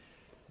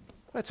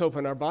Let's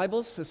open our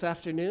Bibles this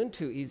afternoon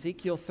to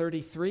Ezekiel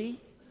 33.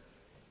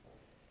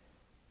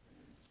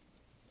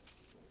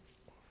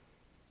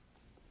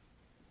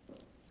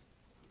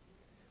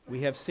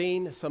 We have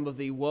seen some of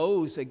the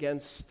woes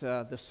against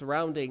the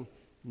surrounding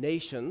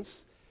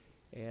nations,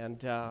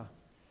 and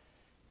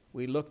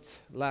we looked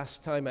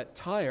last time at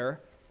Tyre,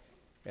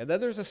 and then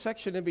there's a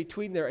section in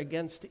between there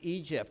against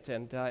Egypt,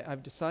 and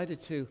I've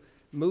decided to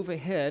move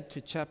ahead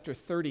to chapter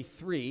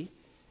 33.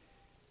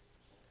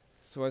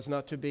 So as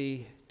not to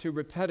be too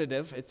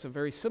repetitive, it's a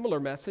very similar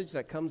message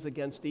that comes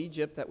against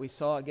Egypt that we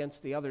saw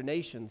against the other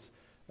nations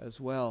as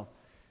well.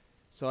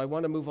 So I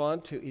want to move on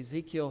to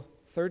Ezekiel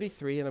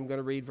 33, and I'm going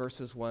to read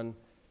verses 1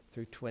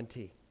 through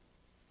 20.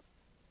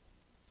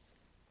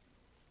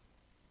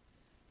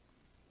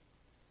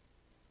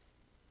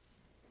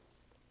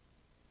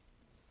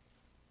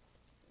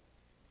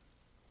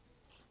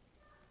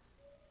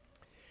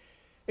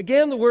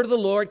 Again, the word of the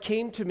Lord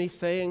came to me,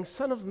 saying,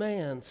 Son of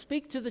man,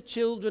 speak to the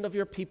children of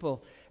your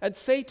people, and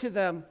say to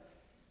them,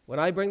 when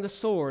I bring the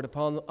sword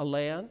upon a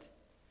land,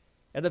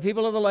 and the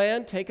people of the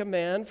land take a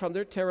man from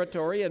their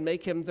territory and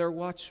make him their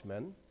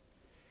watchman,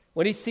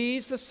 when he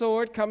sees the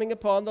sword coming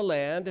upon the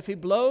land, if he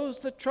blows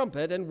the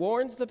trumpet and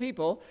warns the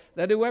people,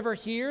 that whoever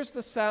hears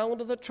the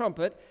sound of the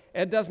trumpet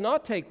and does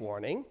not take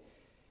warning,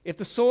 if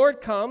the sword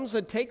comes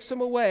and takes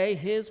him away,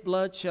 his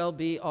blood shall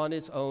be on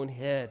his own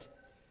head.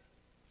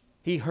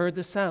 He heard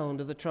the sound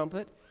of the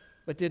trumpet,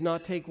 but did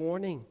not take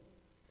warning.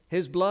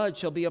 His blood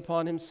shall be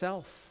upon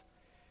himself.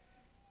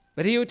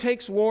 But he who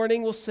takes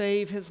warning will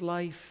save his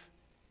life.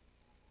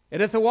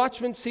 And if the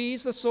watchman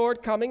sees the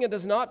sword coming and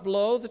does not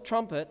blow the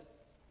trumpet,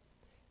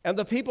 and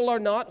the people are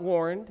not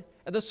warned,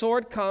 and the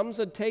sword comes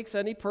and takes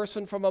any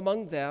person from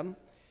among them,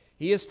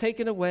 he is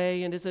taken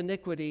away in his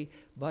iniquity,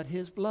 but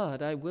his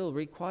blood I will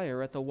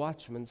require at the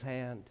watchman's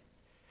hand.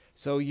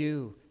 So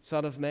you,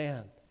 son of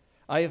man,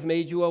 I have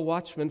made you a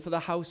watchman for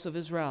the house of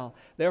Israel.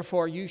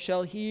 Therefore you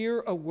shall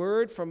hear a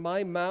word from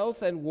my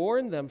mouth and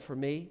warn them for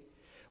me.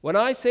 When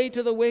I say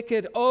to the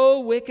wicked, O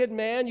wicked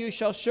man, you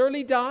shall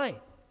surely die,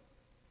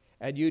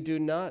 and you do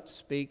not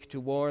speak to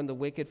warn the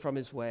wicked from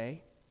his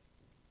way,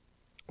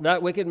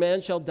 that wicked man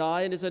shall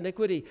die in his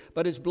iniquity,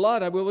 but his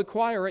blood I will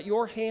require at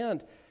your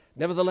hand.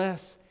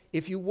 Nevertheless,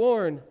 if you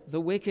warn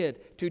the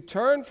wicked to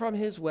turn from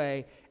his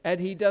way, and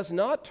he does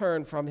not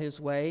turn from his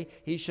way,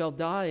 he shall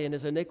die in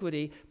his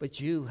iniquity, but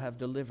you have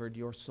delivered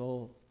your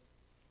soul.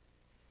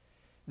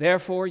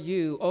 Therefore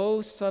you,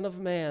 O Son of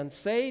man,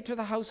 say to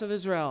the house of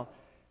Israel,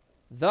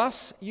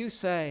 thus you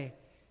say,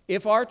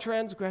 if our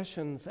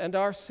transgressions and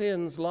our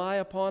sins lie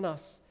upon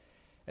us,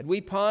 and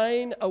we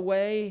pine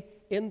away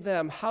in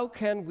them, how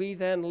can we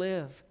then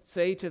live?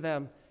 Say to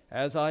them,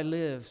 as I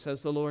live,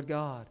 says the Lord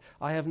God,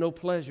 I have no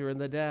pleasure in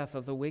the death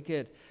of the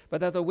wicked,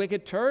 but that the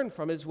wicked turn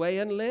from his way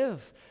and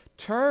live.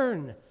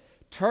 Turn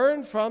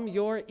from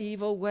your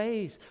evil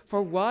ways,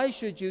 for why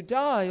should you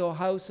die, O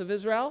house of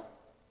Israel?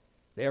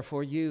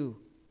 Therefore you,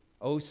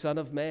 O Son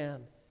of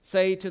man,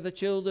 say to the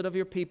children of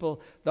your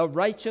people, the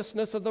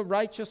righteousness of the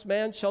righteous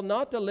man shall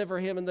not deliver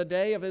him in the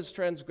day of his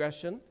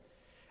transgression.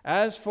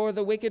 As for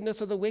the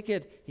wickedness of the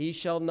wicked, he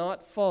shall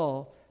not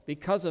fall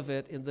because of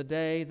it in the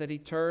day that he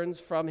turns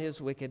from his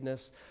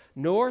wickedness,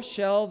 nor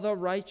shall the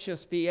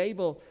righteous be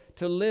able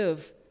to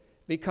live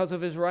because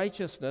of his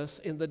righteousness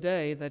in the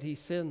day that he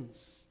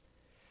sins.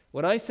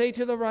 When I say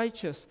to the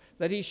righteous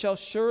that he shall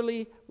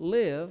surely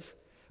live,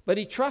 but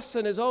he trusts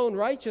in his own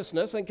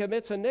righteousness and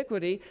commits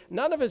iniquity,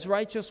 none of his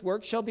righteous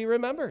works shall be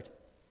remembered.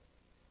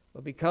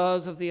 But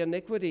because of the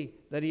iniquity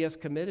that he has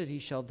committed, he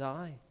shall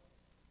die.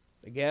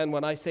 Again,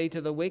 when I say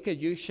to the wicked,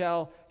 you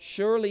shall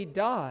surely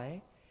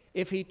die,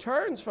 if he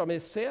turns from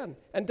his sin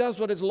and does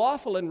what is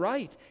lawful and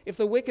right, if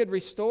the wicked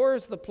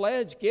restores the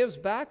pledge, gives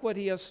back what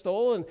he has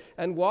stolen,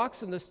 and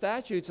walks in the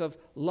statutes of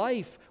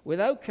life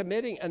without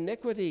committing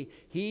iniquity,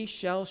 he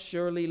shall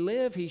surely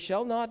live, he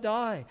shall not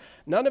die.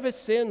 None of his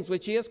sins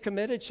which he has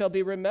committed shall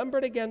be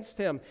remembered against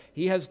him.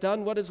 He has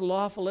done what is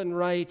lawful and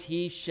right,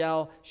 he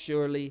shall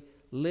surely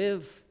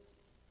live.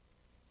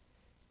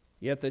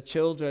 Yet the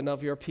children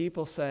of your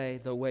people say,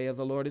 the way of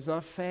the Lord is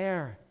not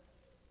fair.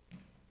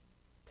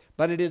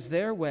 But it is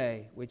their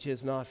way which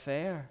is not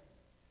fair.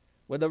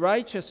 When the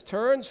righteous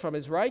turns from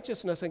his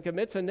righteousness and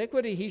commits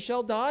iniquity, he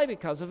shall die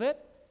because of it.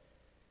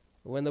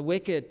 When the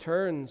wicked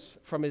turns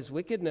from his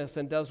wickedness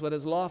and does what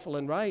is lawful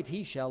and right,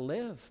 he shall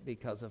live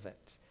because of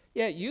it.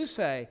 Yet you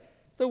say,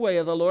 the way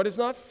of the Lord is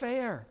not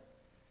fair.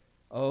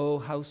 O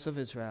house of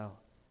Israel,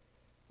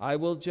 I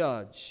will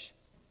judge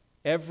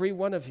every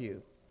one of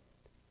you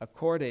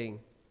according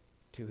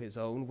to his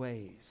own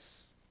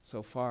ways.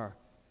 So far,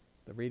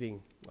 the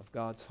reading of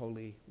God's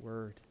holy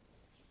word.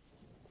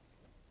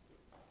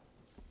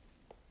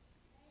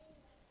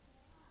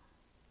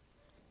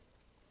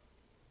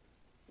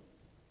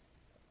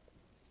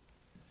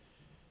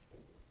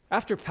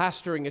 After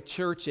pastoring a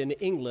church in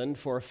England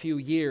for a few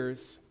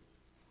years,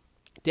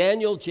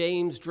 Daniel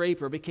James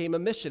Draper became a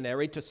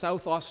missionary to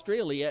South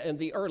Australia in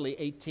the early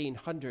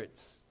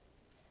 1800s.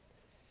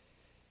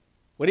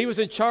 When he was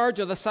in charge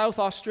of the South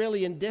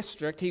Australian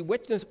district, he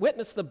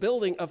witnessed the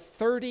building of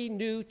 30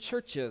 new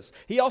churches.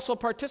 He also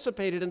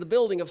participated in the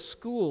building of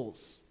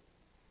schools.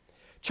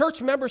 Church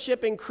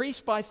membership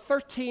increased by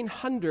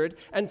 1,300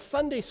 and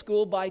Sunday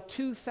school by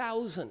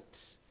 2,000.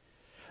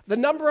 The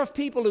number of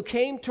people who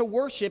came to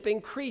worship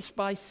increased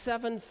by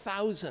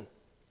 7,000.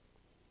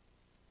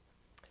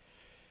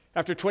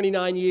 After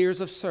 29 years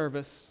of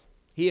service,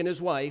 he and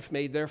his wife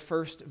made their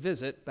first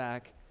visit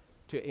back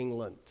to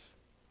England.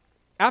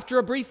 After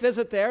a brief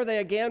visit there, they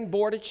again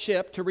boarded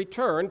ship to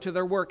return to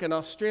their work in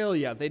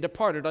Australia. They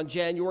departed on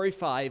January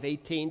 5,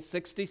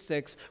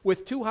 1866,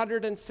 with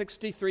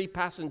 263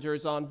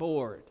 passengers on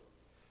board.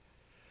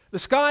 The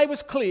sky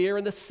was clear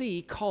and the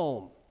sea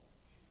calm.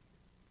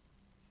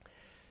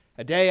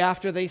 A day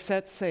after they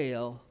set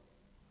sail,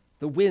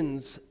 the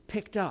winds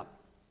picked up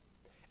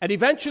and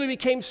eventually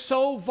became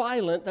so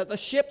violent that the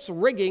ship's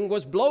rigging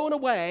was blown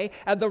away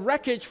and the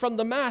wreckage from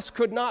the mast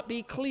could not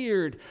be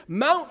cleared.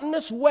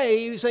 Mountainous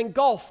waves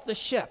engulfed the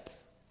ship.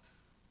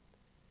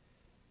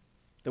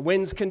 The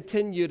winds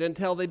continued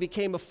until they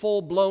became a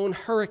full-blown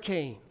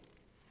hurricane.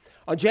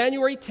 On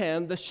January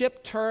 10, the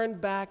ship turned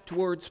back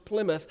towards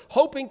Plymouth,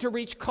 hoping to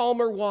reach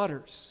calmer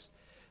waters.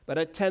 But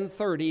at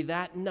 10:30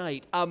 that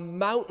night, a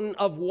mountain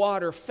of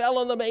water fell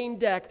on the main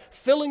deck,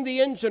 filling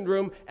the engine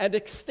room and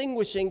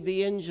extinguishing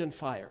the engine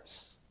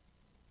fires.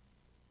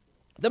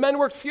 The men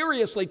worked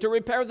furiously to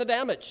repair the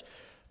damage,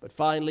 but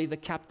finally the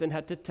captain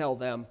had to tell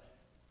them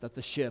that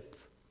the ship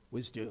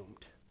was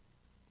doomed.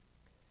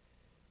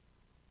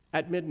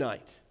 At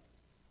midnight,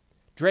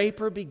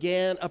 Draper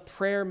began a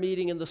prayer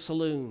meeting in the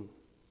saloon.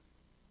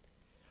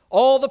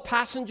 All the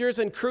passengers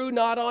and crew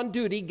not on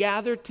duty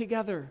gathered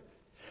together.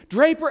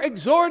 Draper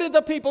exhorted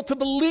the people to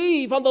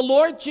believe on the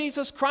Lord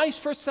Jesus Christ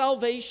for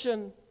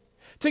salvation.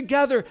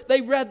 Together,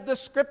 they read the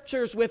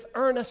scriptures with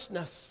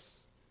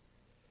earnestness.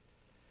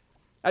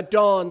 At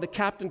dawn, the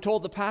captain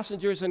told the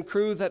passengers and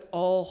crew that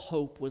all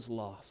hope was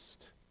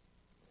lost.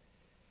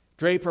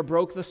 Draper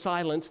broke the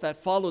silence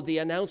that followed the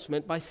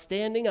announcement by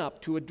standing up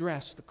to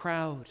address the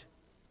crowd.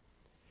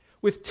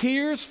 With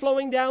tears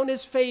flowing down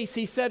his face,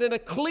 he said in a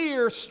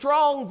clear,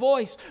 strong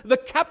voice, "The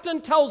captain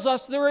tells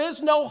us there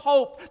is no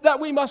hope, that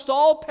we must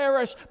all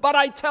perish. But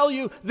I tell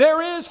you,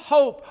 there is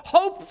hope,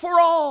 hope for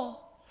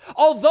all.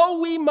 Although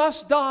we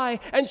must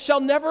die and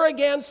shall never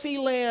again see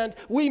land,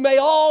 we may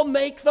all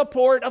make the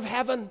port of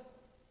heaven."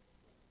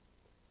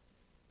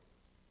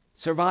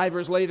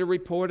 Survivors later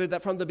reported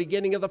that from the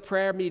beginning of the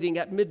prayer meeting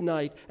at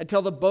midnight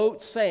until the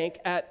boat sank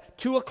at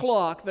 2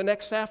 o'clock the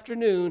next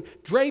afternoon,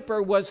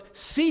 Draper was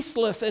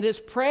ceaseless in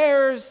his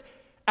prayers,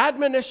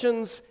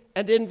 admonitions,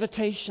 and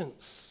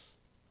invitations.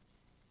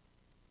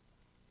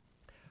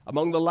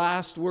 Among the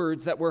last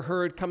words that were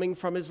heard coming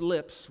from his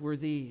lips were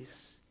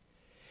these: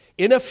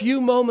 "In a few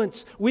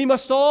moments, we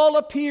must all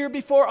appear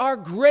before our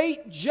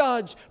great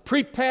judge.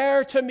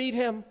 Prepare to meet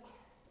him."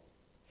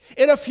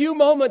 In a few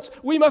moments,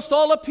 we must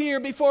all appear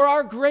before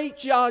our great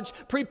judge.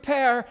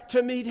 Prepare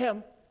to meet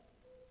him.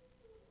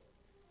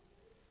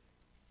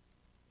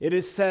 It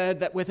is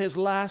said that with his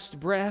last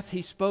breath,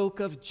 he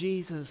spoke of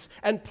Jesus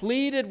and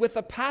pleaded with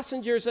the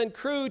passengers and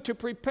crew to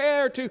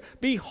prepare to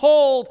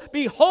behold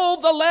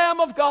the Lamb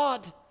of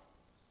God.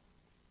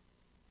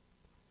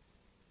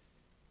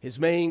 His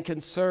main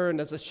concern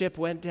as the ship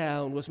went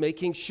down was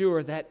making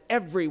sure that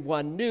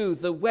everyone knew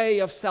the way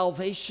of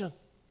salvation.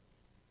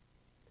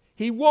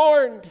 He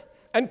warned,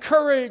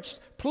 encouraged,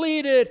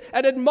 pleaded,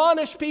 and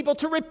admonished people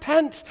to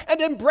repent and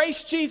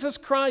embrace Jesus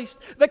Christ.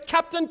 The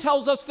captain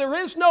tells us there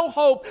is no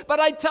hope, but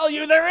I tell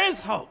you there is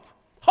hope.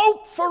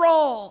 Hope for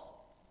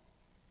all.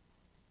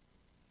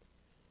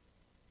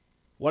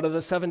 One of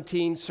the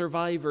 17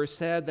 survivors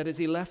said that as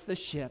he left the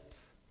ship,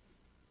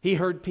 he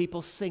heard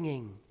people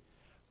singing,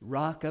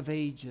 "Rock of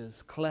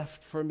ages,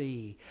 cleft for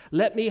me.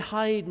 Let me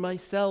hide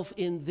myself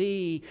in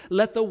thee.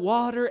 Let the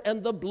water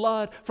and the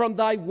blood from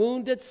thy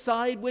wounded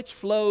side which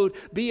flowed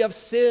be of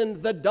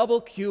sin the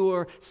double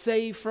cure.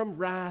 Save from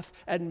wrath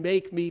and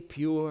make me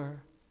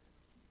pure.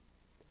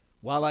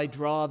 While I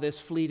draw this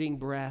fleeting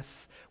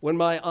breath, when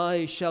my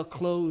eyes shall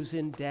close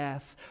in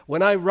death,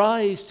 when I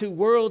rise to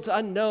worlds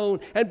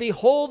unknown and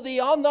behold thee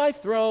on thy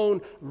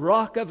throne,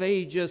 Rock of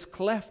ages,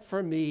 cleft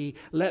for me.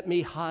 Let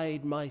me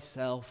hide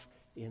myself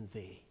in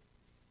thee."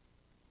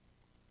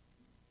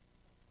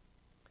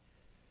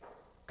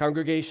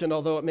 Congregation,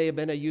 although it may have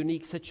been a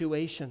unique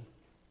situation,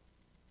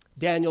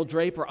 Daniel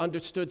Draper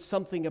understood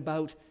something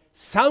about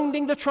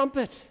sounding the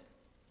trumpet.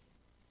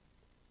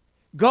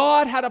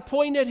 God had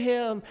appointed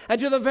him,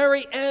 and to the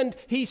very end,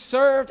 he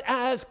served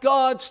as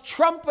God's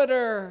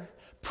trumpeter,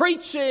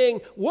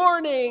 preaching,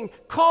 warning,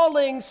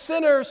 calling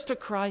sinners to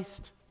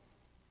Christ.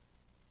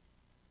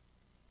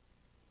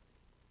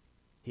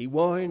 He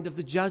warned of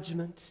the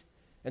judgment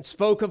and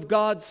spoke of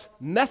God's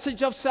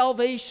message of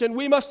salvation.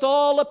 We must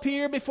all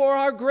appear before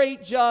our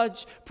great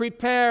judge.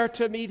 Prepare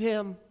to meet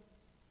him.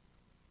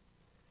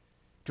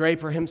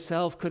 Draper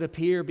himself could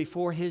appear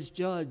before his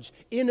judge,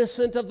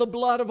 innocent of the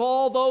blood of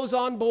all those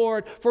on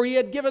board, for he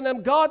had given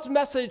them God's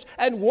message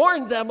and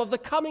warned them of the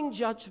coming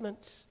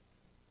judgment.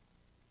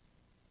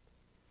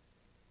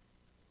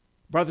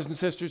 Brothers and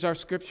sisters, our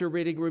scripture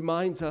reading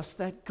reminds us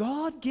that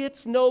God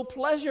gets no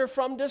pleasure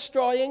from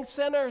destroying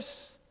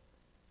sinners.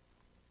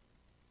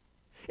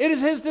 It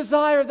is His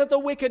desire that the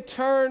wicked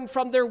turn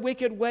from their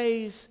wicked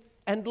ways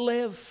and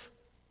live.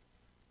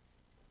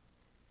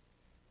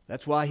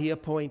 That's why He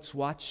appoints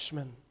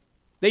watchmen.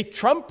 They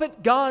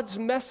trumpet God's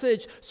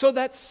message so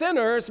that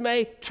sinners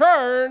may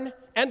turn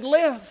and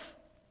live.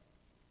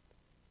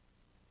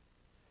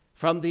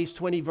 From these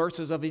 20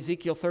 verses of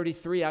Ezekiel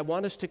 33, I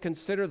want us to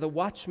consider the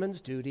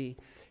watchman's duty,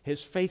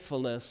 his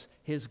faithfulness,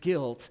 his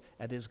guilt,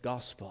 and his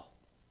gospel.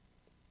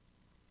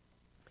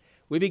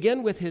 We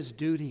begin with his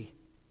duty.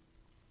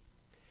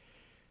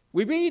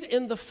 We read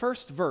in the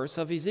first verse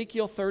of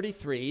Ezekiel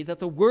 33 that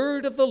the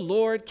word of the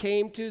Lord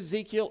came to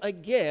Ezekiel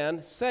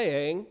again,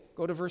 saying,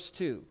 go to verse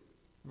 2.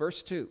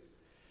 Verse 2,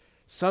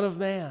 Son of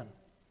man,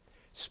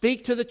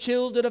 speak to the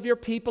children of your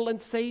people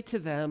and say to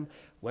them,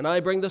 when I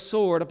bring the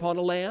sword upon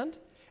a land,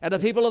 and the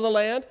people of the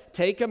land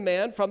take a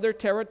man from their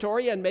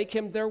territory and make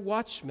him their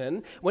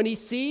watchman, when he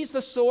sees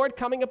the sword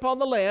coming upon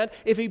the land,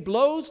 if he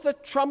blows the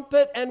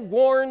trumpet and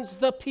warns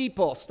the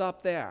people.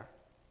 Stop there.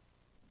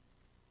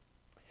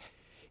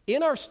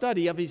 In our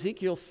study of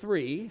Ezekiel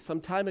 3,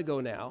 some time ago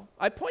now,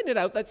 I pointed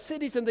out that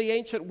cities in the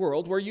ancient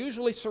world were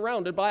usually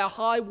surrounded by a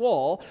high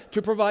wall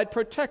to provide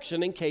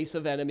protection in case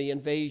of enemy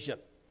invasion.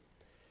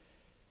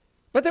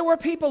 But there were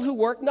people who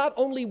worked not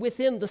only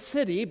within the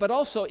city, but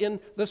also in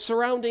the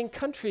surrounding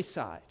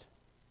countryside.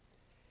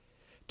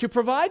 To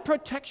provide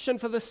protection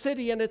for the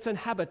city and its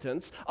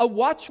inhabitants, a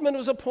watchman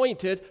was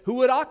appointed who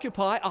would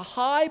occupy a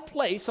high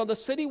place on the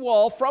city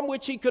wall from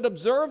which he could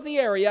observe the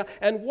area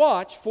and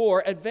watch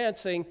for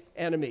advancing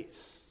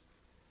enemies.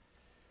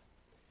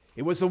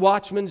 It was the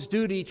watchman's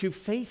duty to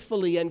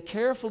faithfully and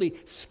carefully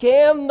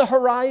scan the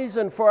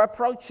horizon for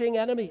approaching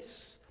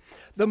enemies.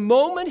 The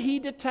moment he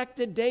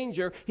detected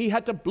danger, he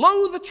had to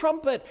blow the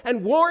trumpet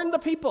and warn the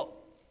people.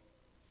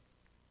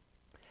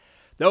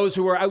 Those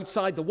who were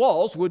outside the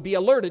walls would be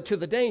alerted to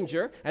the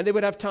danger, and they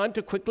would have time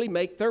to quickly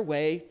make their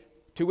way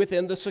to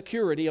within the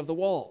security of the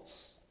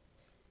walls.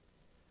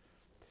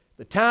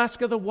 The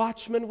task of the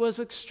watchman was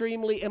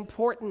extremely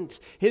important.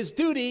 His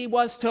duty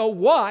was to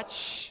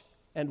watch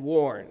and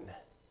warn.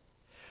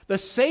 The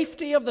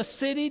safety of the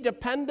city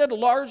depended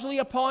largely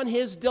upon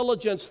his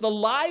diligence. The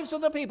lives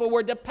of the people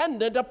were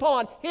dependent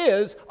upon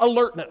his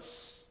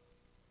alertness.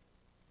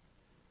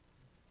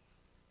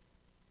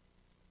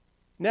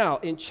 Now,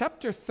 in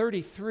chapter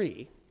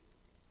 33,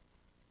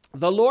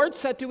 the Lord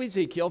said to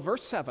Ezekiel,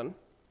 verse 7,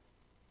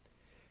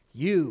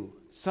 You,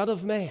 son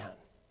of man,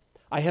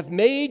 I have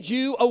made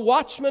you a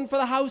watchman for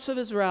the house of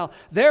Israel.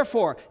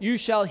 Therefore, you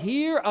shall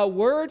hear a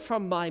word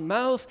from my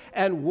mouth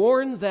and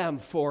warn them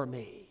for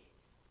me.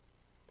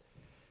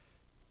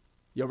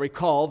 You'll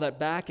recall that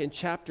back in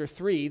chapter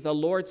 3, the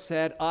Lord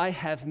said, I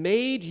have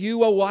made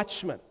you a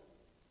watchman.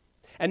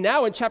 And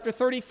now in chapter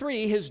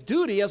 33, his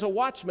duty as a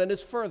watchman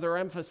is further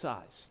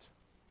emphasized.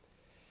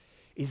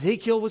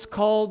 Ezekiel was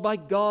called by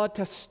God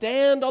to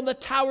stand on the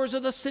towers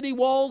of the city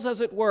walls,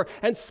 as it were,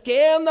 and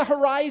scan the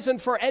horizon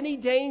for any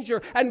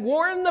danger and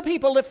warn the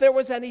people if there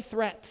was any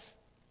threat.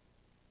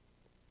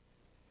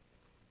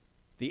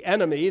 The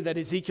enemy that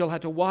Ezekiel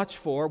had to watch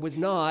for was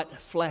not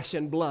flesh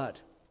and blood,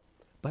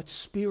 but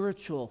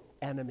spiritual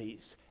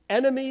enemies,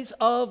 enemies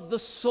of the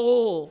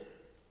soul.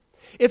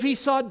 If he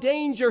saw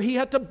danger, he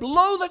had to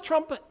blow the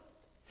trumpet.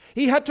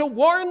 He had to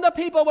warn the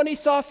people when he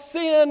saw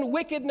sin,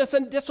 wickedness,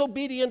 and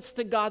disobedience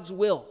to God's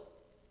will.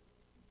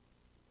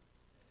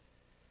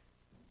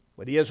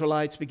 When the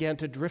Israelites began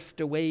to drift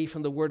away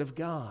from the Word of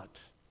God,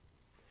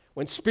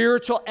 when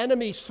spiritual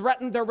enemies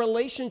threatened their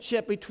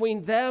relationship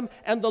between them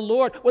and the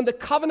Lord, when the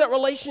covenant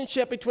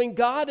relationship between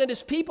God and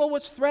His people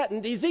was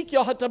threatened,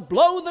 Ezekiel had to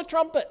blow the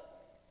trumpet.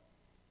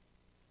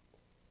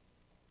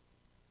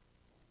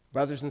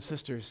 Brothers and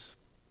sisters,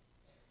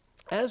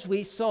 as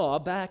we saw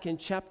back in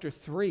chapter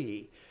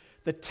 3,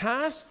 the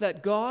task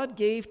that God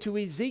gave to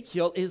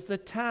Ezekiel is the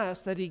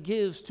task that He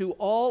gives to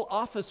all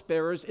office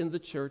bearers in the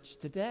church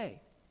today.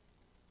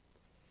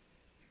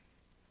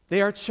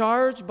 They are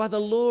charged by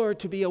the Lord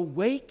to be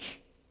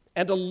awake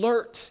and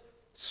alert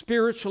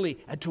spiritually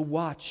and to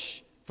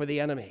watch for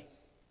the enemy.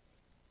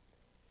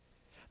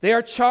 They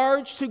are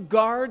charged to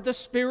guard the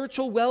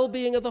spiritual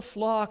well-being of the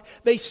flock.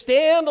 They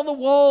stand on the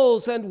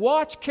walls and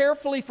watch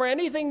carefully for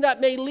anything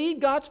that may lead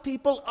God's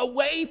people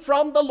away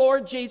from the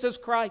Lord Jesus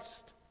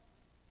Christ.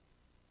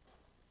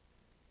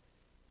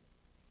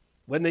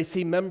 When they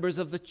see members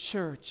of the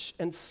church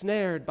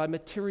ensnared by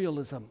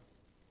materialism,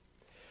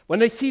 when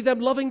they see them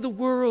loving the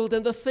world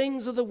and the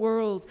things of the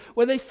world,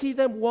 when they see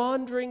them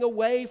wandering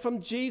away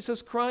from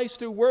Jesus Christ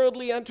through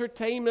worldly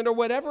entertainment or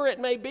whatever it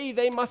may be,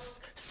 they must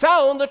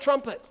sound the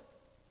trumpet.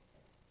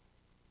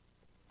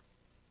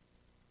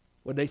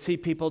 When they see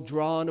people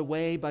drawn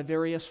away by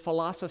various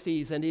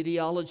philosophies and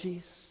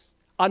ideologies,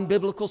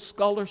 unbiblical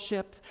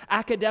scholarship,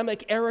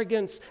 academic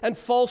arrogance, and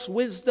false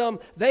wisdom,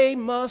 they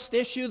must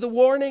issue the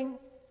warning.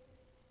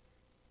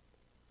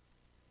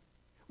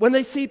 When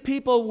they see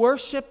people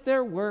worship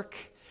their work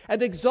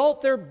and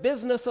exalt their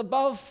business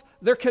above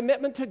their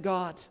commitment to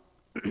God,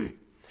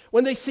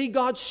 When they see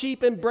God's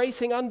sheep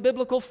embracing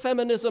unbiblical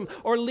feminism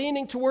or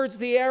leaning towards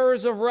the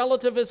errors of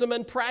relativism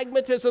and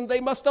pragmatism, they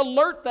must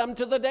alert them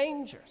to the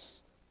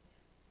dangers.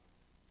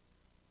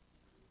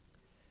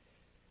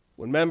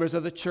 When members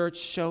of the church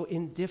show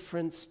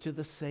indifference to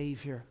the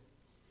Savior,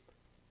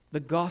 the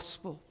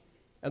gospel,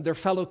 and their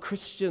fellow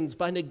Christians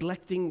by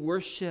neglecting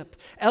worship,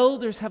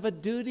 elders have a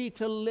duty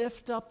to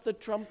lift up the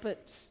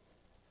trumpet.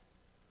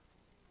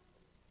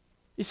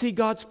 You see,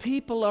 God's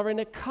people are in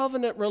a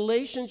covenant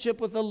relationship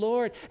with the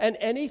Lord, and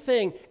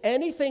anything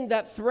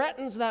that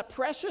threatens that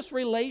precious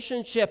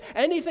relationship,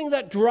 anything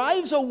that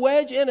drives a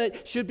wedge in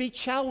it, should be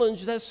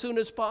challenged as soon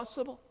as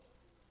possible.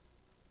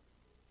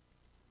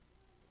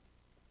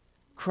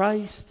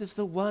 Christ is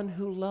the one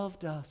who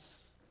loved us.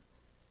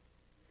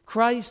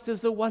 Christ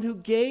is the one who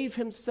gave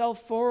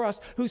himself for us,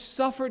 who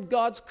suffered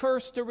God's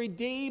curse to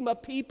redeem a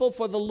people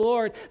for the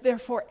Lord.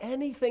 Therefore,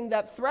 anything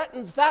that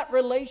threatens that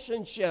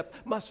relationship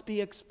must be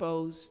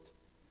exposed.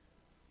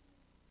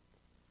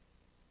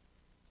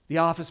 The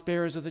office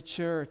bearers of the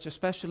church,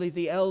 especially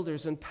the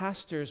elders and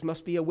pastors,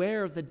 must be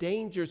aware of the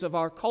dangers of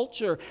our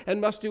culture and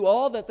must do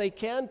all that they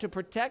can to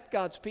protect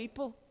God's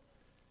people.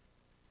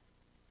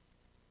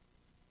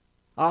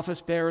 Office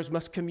bearers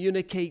must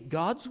communicate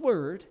God's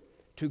word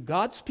to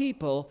God's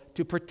people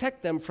to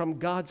protect them from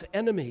God's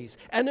enemies.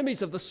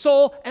 Enemies of the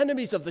soul,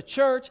 enemies of the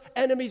church,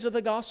 enemies of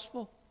the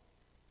gospel.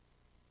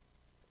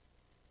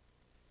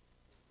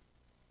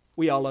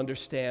 We all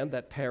understand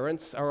that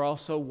parents are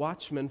also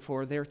watchmen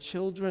for their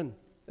children,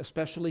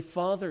 especially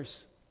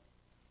fathers.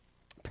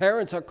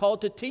 Parents are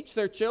called to teach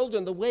their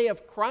children the way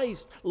of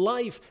Christ,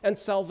 life, and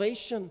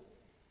salvation.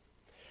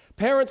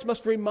 Parents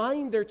must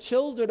remind their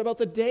children about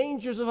the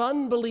dangers of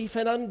unbelief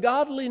and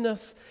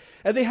ungodliness,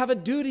 and they have a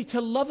duty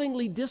to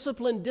lovingly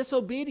discipline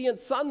disobedient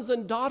sons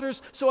and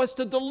daughters so as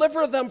to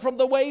deliver them from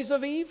the ways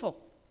of evil.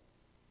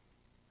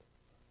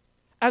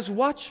 As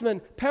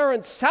watchmen,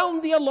 parents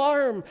sound the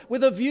alarm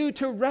with a view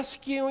to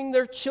rescuing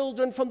their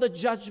children from the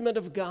judgment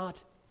of God.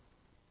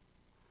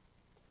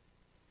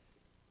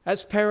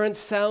 As parents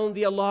sound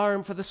the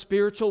alarm for the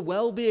spiritual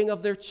well-being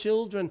of their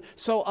children,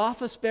 so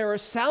office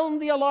bearers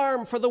sound the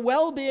alarm for the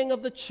well-being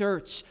of the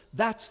church.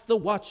 That's the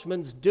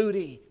watchman's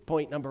duty.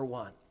 Point number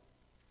 1.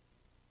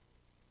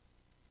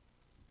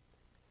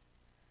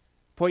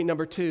 Point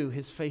number 2,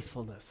 his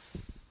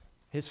faithfulness.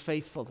 His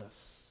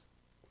faithfulness.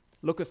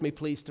 Look with me,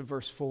 please, to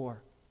verse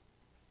 4.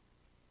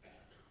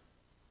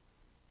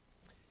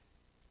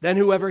 Then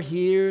whoever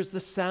hears the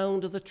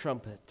sound of the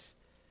trumpet,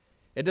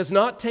 it does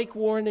not take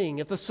warning.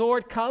 If the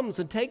sword comes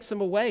and takes him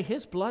away,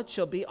 his blood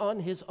shall be on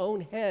his own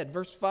head.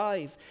 Verse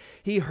 5,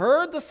 he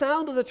heard the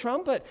sound of the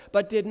trumpet,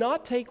 but did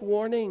not take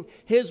warning.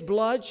 His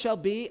blood shall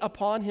be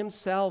upon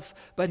himself,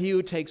 but he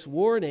who takes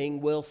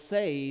warning will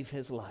save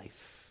his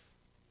life.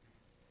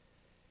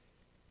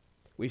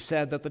 We've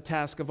said that the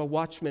task of a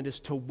watchman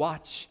is to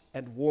watch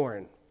and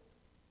warn.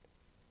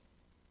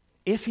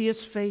 If he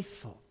is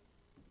faithful,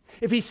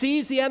 if he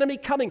sees the enemy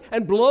coming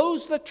and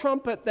blows the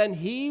trumpet, then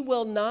he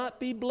will not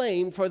be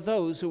blamed for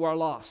those who are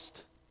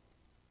lost.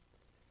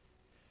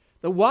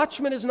 The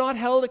watchman is not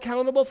held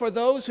accountable for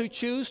those who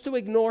choose to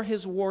ignore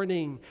his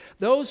warning.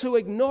 Those who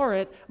ignore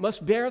it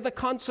must bear the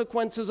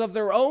consequences of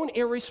their own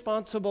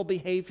irresponsible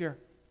behavior.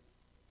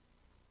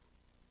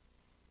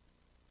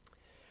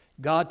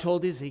 God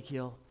told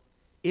Ezekiel,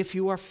 if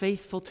you are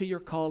faithful to your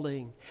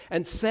calling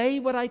and say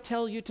what I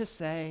tell you to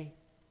say,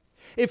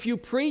 if you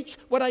preach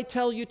what I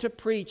tell you to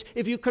preach,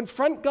 if you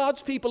confront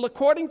God's people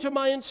according to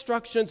my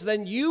instructions,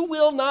 then you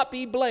will not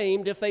be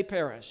blamed if they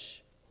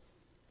perish.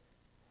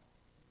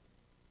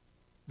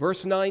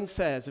 Verse 9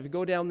 says, if you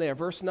go down there,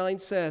 verse 9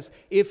 says,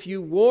 if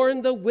you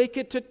warn the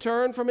wicked to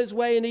turn from his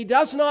way, and he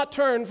does not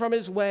turn from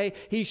his way,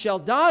 he shall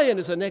die in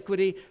his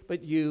iniquity,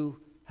 but you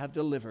have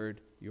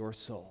delivered your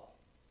soul.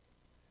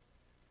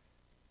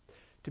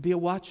 To be a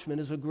watchman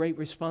is a great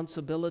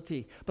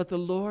responsibility, but the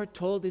Lord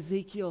told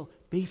Ezekiel,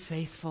 be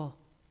faithful.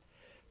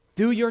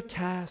 Do your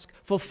task,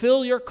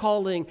 fulfill your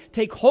calling,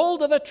 take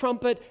hold of the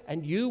trumpet,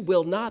 and you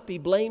will not be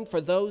blamed for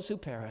those who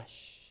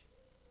perish.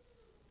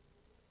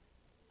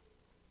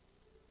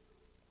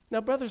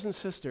 Now, brothers and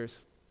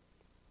sisters,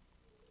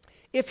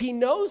 if he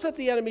knows that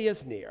the enemy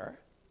is near,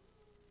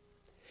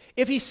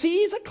 if he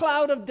sees a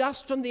cloud of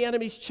dust from the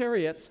enemy's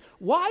chariots,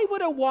 why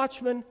would a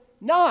watchman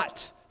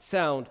not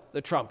sound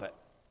the trumpet?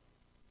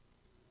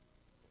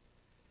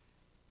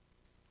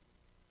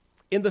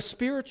 In the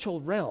spiritual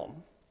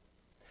realm,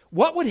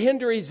 what would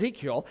hinder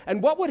Ezekiel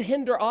and what would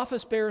hinder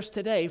office bearers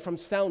today from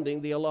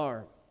sounding the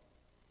alarm?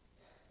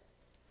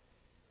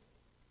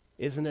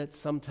 Isn't it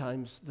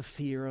sometimes the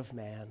fear of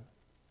man?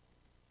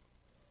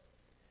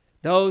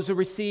 Those who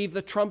receive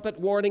the trumpet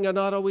warning are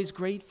not always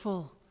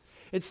grateful.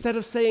 Instead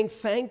of saying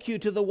thank you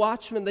to the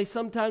watchman, they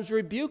sometimes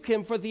rebuke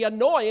him for the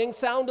annoying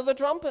sound of the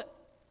trumpet.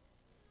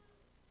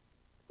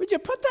 Would you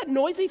put that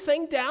noisy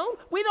thing down?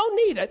 We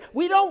don't need it.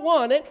 We don't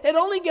want it. It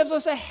only gives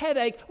us a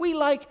headache. We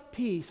like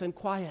peace and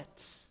quiet.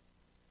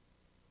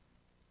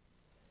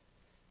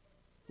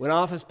 When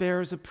office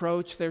bearers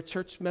approach their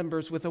church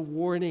members with a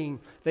warning,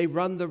 they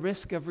run the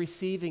risk of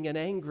receiving an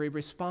angry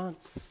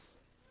response.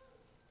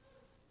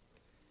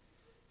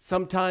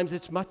 Sometimes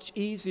it's much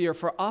easier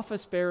for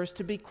office bearers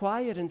to be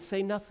quiet and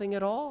say nothing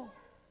at all.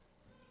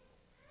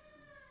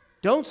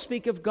 Don't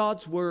speak of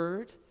God's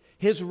word,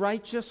 His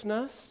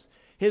righteousness,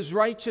 His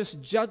righteous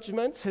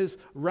judgments, His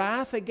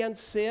wrath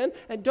against sin,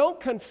 and don't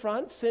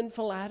confront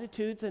sinful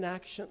attitudes and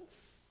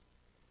actions.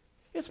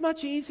 It's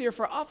much easier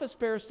for office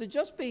bearers to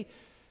just be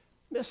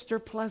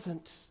Mr.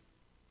 Pleasant,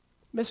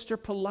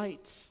 Mr.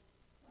 Polite,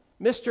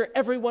 Mr.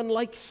 Everyone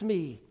Likes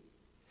Me,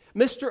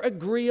 Mr.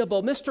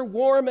 Agreeable, Mr.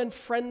 Warm and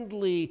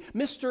Friendly,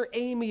 Mr.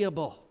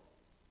 Amiable.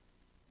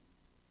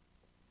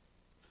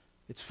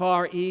 It's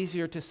far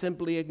easier to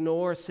simply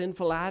ignore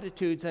sinful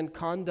attitudes and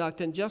conduct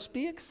and just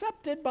be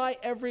accepted by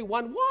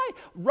everyone. Why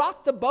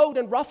rock the boat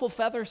and ruffle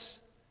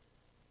feathers?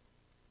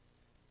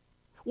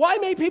 Why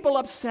make people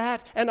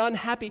upset and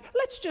unhappy?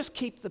 Let's just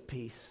keep the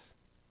peace.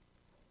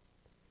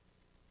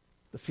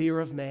 The fear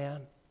of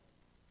man,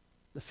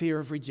 the fear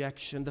of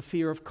rejection, the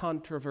fear of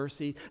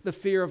controversy, the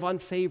fear of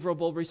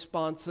unfavorable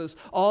responses,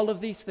 all of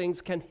these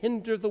things can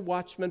hinder the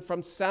watchman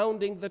from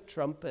sounding the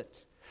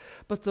trumpet.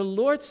 But the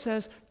Lord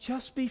says,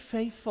 just be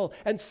faithful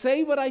and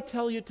say what I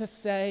tell you to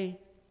say.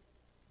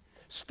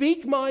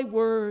 Speak my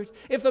word.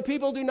 If the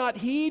people do not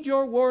heed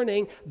your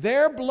warning,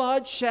 their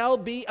blood shall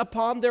be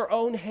upon their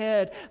own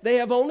head. They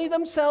have only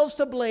themselves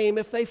to blame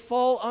if they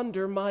fall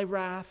under my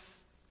wrath.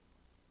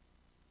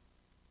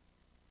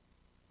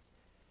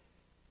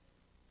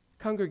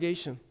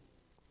 Congregation,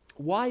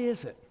 why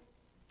is it?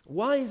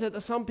 Why is it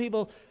that some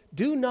people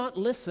do not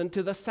listen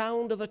to the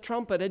sound of the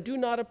trumpet and do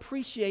not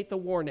appreciate the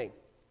warning?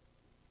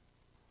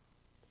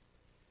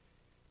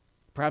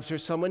 Perhaps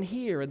there's someone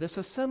here in this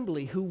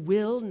assembly who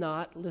will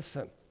not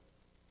listen.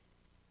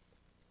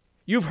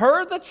 You've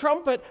heard the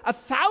trumpet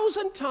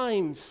 1,000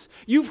 times.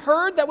 You've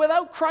heard that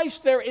without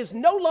Christ there is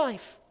no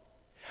life.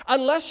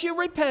 Unless you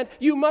repent,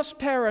 you must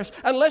perish.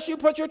 Unless you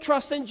put your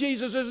trust in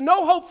Jesus, there's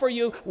no hope for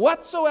you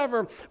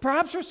whatsoever.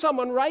 Perhaps there's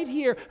someone right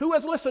here who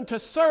has listened to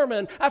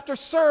sermon after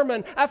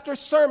sermon after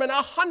sermon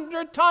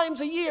 100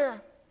 times a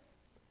year.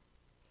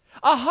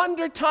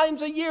 100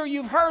 times a year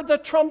you've heard the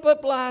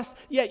trumpet blast,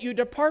 yet you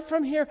depart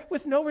from here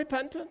with no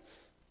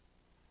repentance.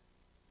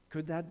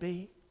 Could that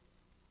be?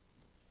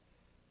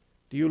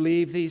 Do you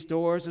leave these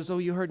doors as though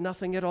you heard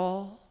nothing at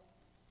all?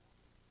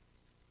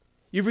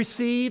 You've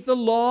received the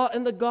law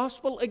and the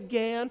gospel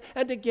again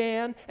and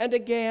again and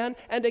again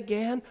and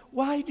again.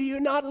 Why do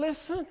you not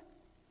listen?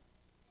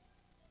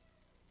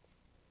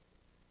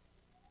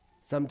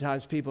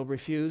 Sometimes people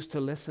refuse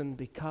to listen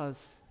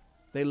because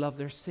they love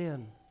their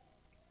sin.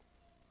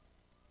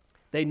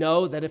 They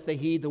know that if they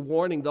heed the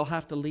warning, they'll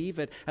have to leave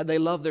it, and they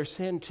love their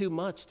sin too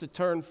much to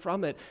turn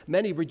from it.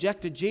 Many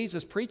rejected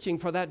Jesus preaching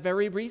for that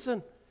very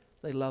reason.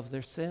 They love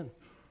their sin.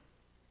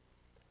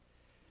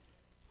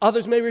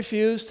 Others may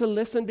refuse to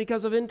listen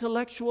because of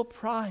intellectual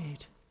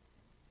pride.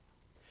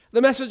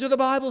 The message of the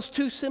Bible is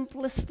too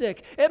simplistic.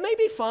 It may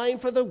be fine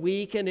for the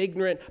weak and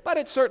ignorant, but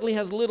it certainly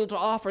has little to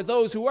offer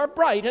those who are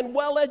bright and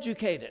well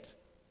educated.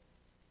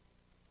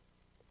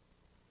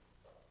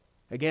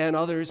 Again,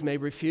 others may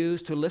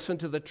refuse to listen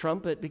to the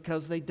trumpet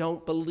because they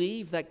don't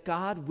believe that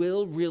God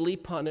will really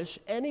punish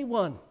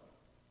anyone.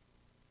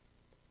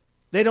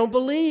 They don't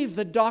believe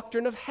the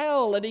doctrine of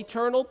hell and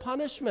eternal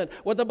punishment,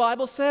 what the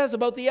Bible says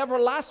about the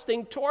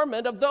everlasting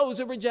torment of those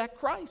who reject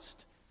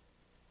Christ.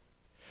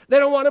 They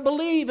don't want to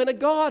believe in a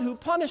God who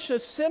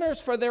punishes sinners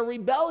for their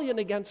rebellion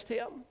against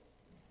Him.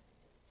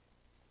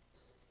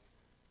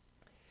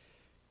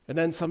 And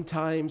then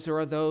sometimes there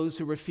are those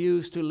who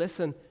refuse to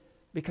listen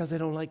because they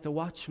don't like the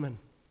watchman.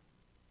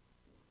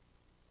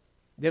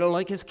 They don't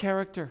like his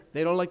character.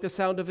 They don't like the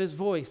sound of his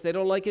voice. They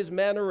don't like his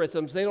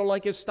mannerisms. They don't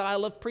like his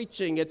style of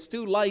preaching. It's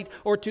too light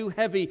or too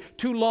heavy,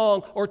 too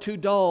long or too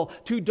dull,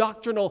 too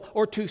doctrinal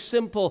or too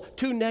simple,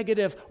 too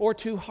negative or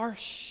too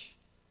harsh.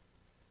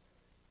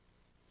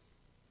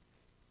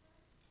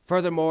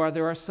 Furthermore,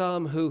 there are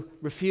some who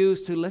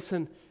refuse to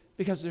listen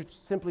because they're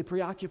simply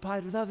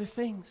preoccupied with other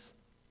things.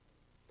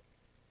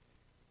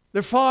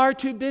 They're far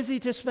too busy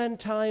to spend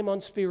time on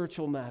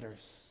spiritual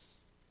matters.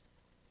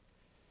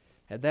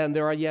 And then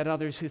there are yet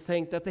others who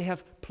think that they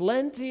have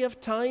plenty of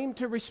time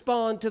to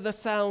respond to the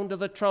sound of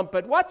the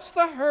trumpet. What's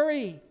the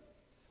hurry?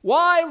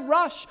 Why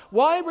rush?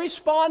 Why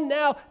respond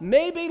now?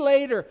 Maybe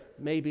later.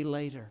 Maybe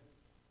later.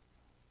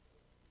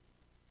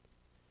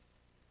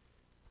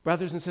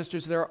 Brothers and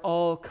sisters, there are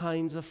all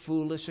kinds of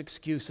foolish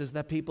excuses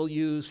that people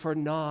use for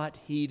not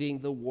heeding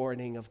the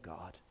warning of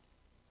God.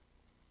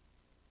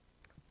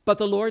 But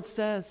the Lord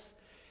says,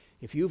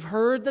 if you've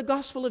heard the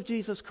gospel of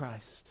Jesus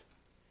Christ,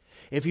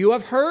 if you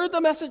have heard the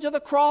message of the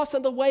cross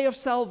and the way of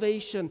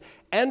salvation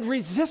and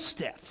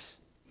resist it,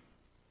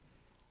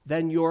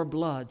 then your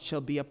blood shall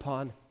be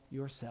upon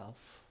yourself.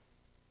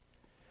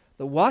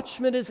 The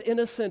watchman is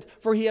innocent,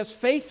 for he has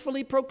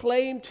faithfully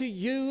proclaimed to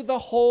you the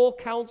whole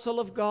counsel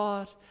of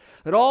God.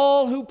 That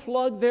all who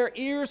plug their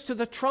ears to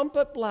the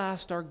trumpet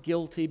blast are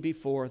guilty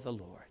before the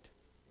Lord.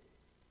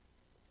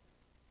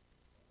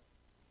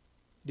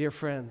 Dear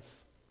friends,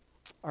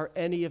 are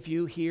any of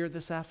you here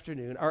this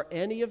afternoon? Are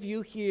any of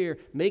you here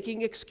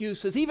making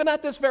excuses, even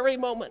at this very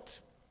moment?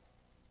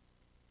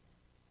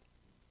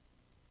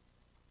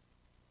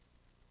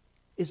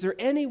 Is there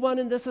anyone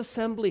in this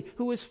assembly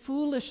who is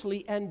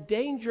foolishly and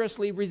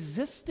dangerously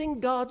resisting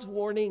God's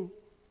warning?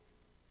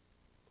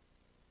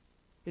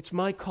 It's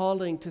my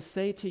calling to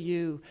say to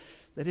you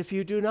that if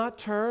you do not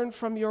turn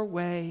from your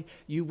way,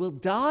 you will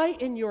die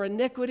in your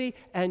iniquity,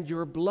 and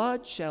your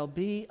blood shall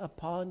be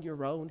upon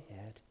your own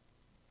head.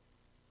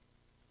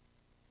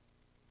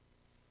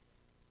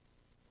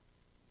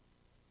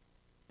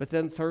 But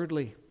then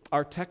thirdly,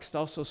 our text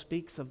also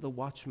speaks of the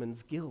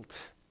watchman's guilt.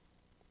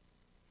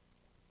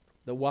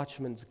 The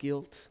watchman's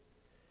guilt.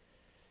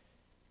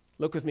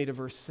 Look with me to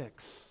verse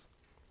 6.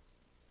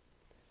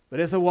 But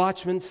if the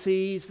watchman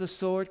sees the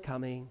sword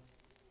coming,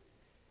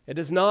 it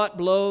does not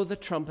blow the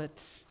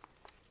trumpet,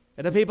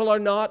 and the people are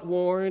not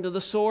warned, and the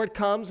sword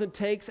comes and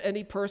takes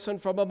any person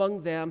from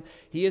among them,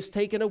 he is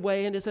taken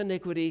away in his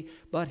iniquity,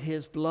 but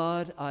his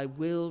blood I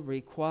will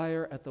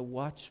require at the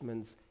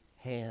watchman's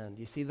hand.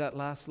 You see that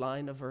last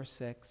line of verse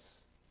 6?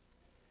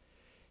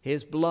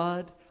 His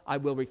blood I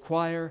will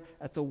require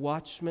at the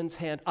watchman's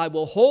hand. I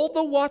will hold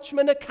the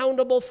watchman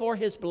accountable for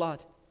his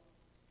blood.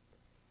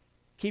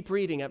 Keep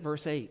reading at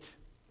verse 8.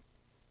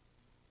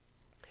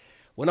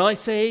 When I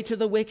say to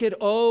the wicked,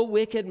 O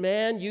wicked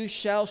man, you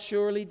shall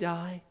surely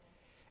die,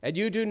 and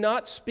you do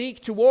not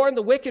speak to warn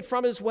the wicked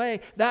from his way,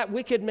 that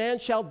wicked man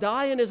shall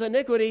die in his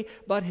iniquity,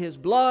 but his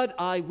blood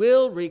I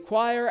will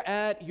require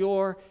at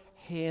your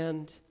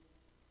hand.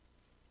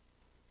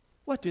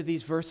 What do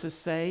these verses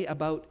say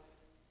about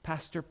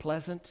Pastor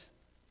Pleasant?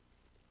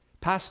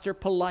 Pastor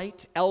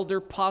Polite,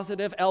 Elder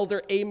Positive,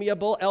 Elder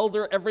Amiable,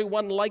 Elder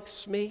Everyone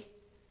Likes Me?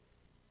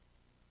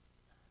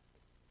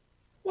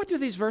 What do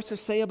these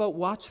verses say about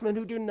watchmen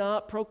who do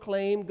not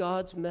proclaim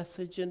God's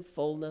message in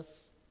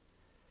fullness?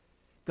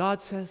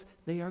 God says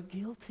they are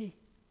guilty.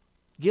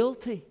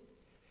 Guilty.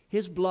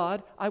 His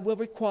blood I will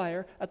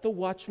require at the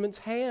watchman's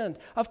hand.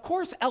 Of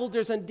course,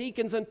 elders and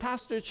deacons and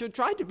pastors should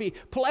try to be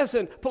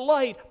pleasant,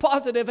 polite,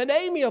 positive, and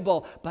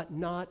amiable, but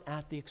not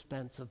at the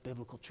expense of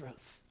biblical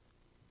truth.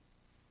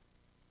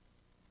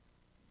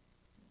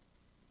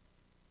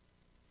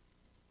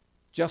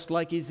 Just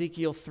like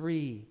Ezekiel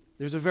 3,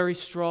 there's a very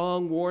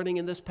strong warning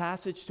in this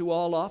passage to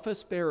all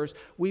office bearers.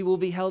 We will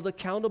be held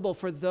accountable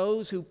for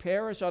those who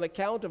perish on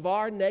account of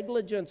our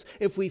negligence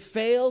if we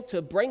fail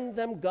to bring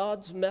them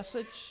God's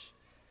message.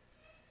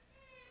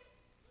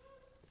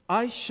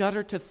 I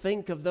shudder to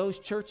think of those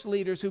church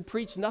leaders who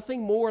preach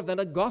nothing more than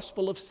a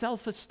gospel of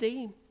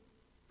self-esteem.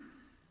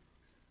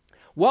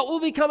 What will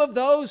become of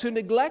those who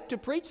neglect to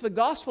preach the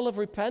gospel of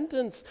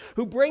repentance,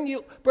 who bring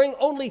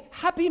only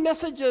happy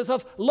messages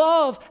of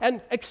love and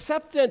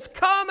acceptance?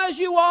 Come as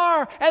you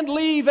are and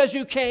leave as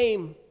you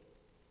came.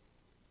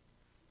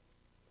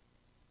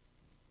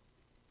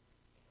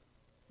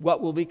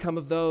 What will become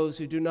of those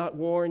who do not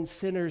warn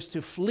sinners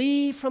to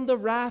flee from the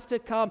wrath to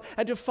come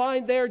and to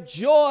find their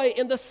joy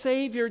in the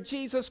Savior,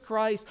 Jesus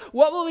Christ?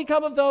 What will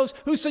become of those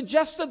who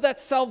suggested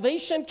that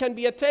salvation can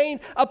be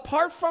attained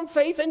apart from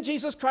faith in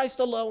Jesus Christ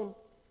alone?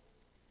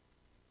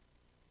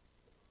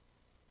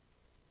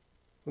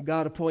 When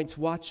God appoints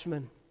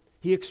watchmen,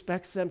 He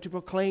expects them to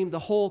proclaim the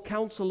whole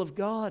counsel of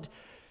God.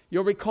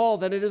 You'll recall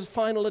that in his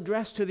final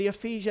address to the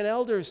Ephesian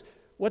elders,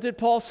 what did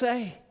Paul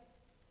say?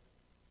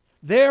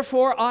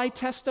 Therefore I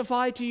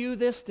testify to you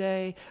this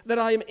day that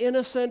I am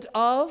innocent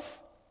of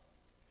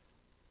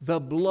the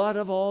blood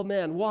of all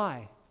men.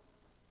 Why?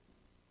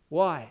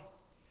 Why?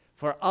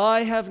 For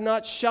I have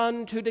not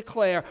shunned to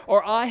declare,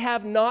 or I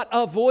have not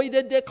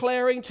avoided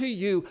declaring to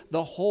you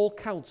the whole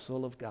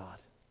counsel of God.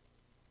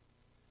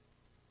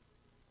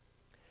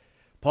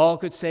 Paul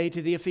could say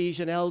to the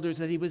Ephesian elders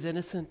that he was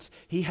innocent.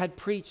 He had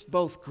preached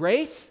both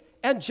grace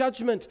and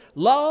judgment,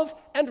 love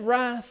and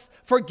wrath,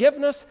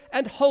 forgiveness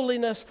and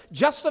holiness,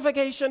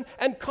 justification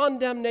and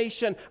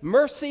condemnation,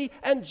 mercy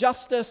and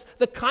justice,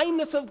 the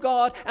kindness of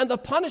God and the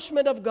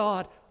punishment of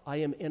God. I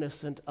am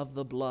innocent of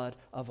the blood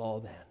of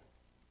all men.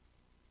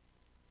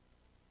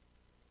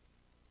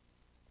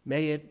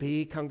 May it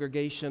be,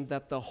 congregation,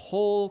 that the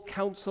whole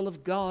counsel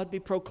of God be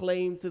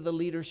proclaimed through the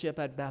leadership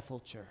at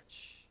Bethel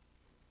Church.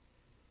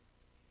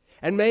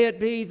 And may it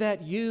be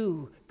that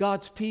you,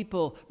 God's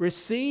people,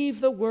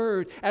 receive the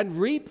word and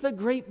reap the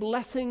great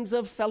blessings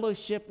of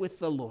fellowship with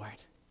the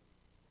Lord.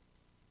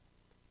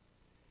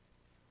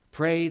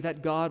 Pray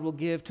that God will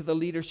give to the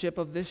leadership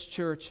of this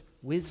church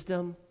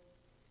wisdom,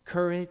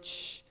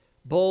 courage,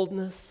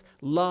 boldness,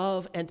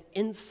 love, and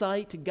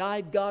insight to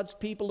guide God's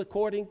people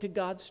according to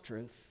God's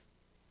truth.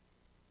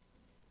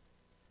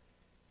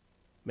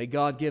 May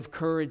God give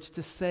courage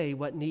to say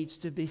what needs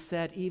to be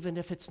said, even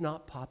if it's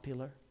not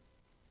popular,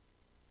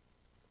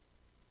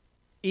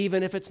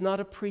 even if it's not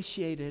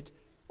appreciated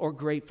or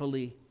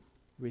gratefully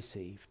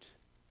received.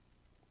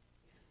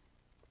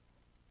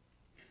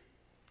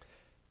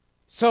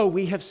 So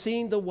we have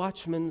seen the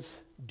watchman's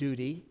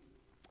duty,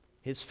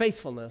 his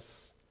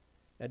faithfulness,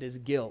 and his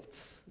guilt.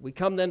 We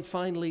come then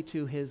finally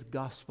to his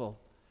gospel.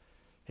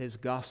 his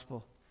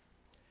gospel.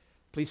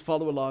 Please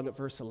follow along at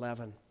verse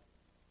 11.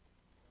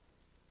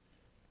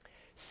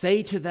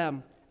 Say to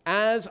them,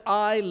 as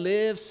I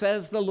live,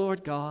 says the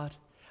Lord God,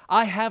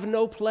 I have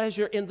no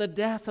pleasure in the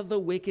death of the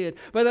wicked,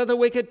 but that the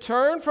wicked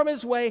turn from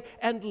his way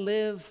and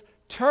live.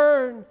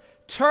 Turn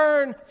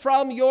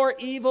from your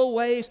evil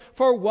ways,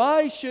 for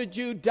why should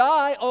you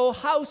die, O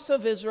house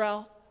of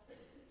Israel?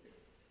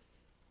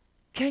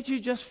 Can't you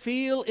just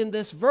feel in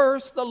this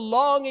verse the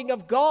longing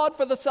of God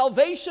for the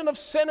salvation of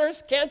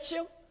sinners, can't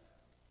you?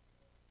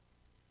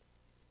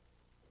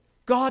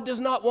 God does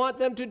not want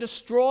them to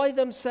destroy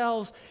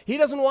themselves. He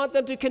doesn't want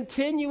them to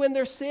continue in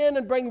their sin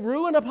and bring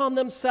ruin upon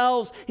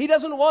themselves. He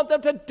doesn't want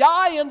them to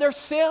die in their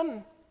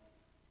sin.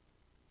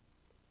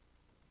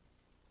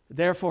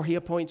 Therefore, he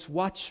appoints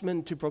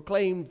watchmen to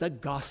proclaim the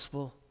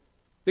gospel,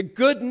 the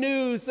good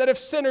news that if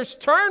sinners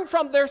turn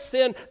from their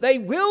sin, they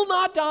will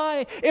not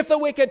die. If the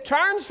wicked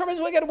turns from his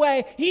wicked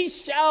way, he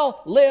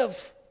shall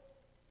live.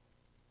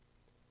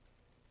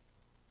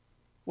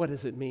 What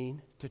does it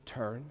mean to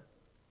turn?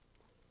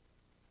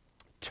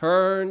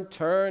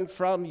 Turn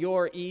from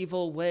your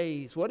evil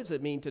ways. What does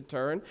it mean to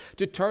turn?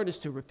 To turn is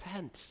to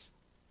repent.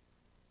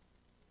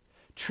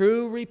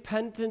 True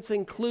repentance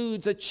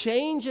includes a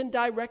change in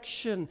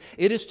direction.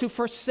 It is to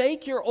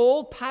forsake your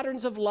old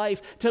patterns of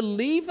life, to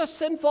leave the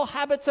sinful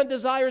habits and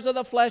desires of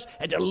the flesh,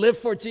 and to live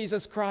for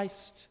Jesus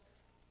Christ.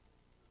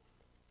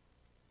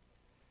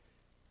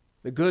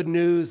 The good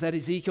news that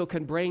Ezekiel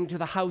can bring to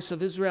the house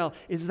of Israel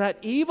is that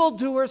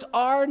evildoers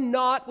are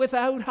not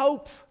without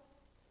hope.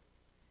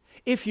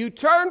 If you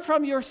turn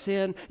from your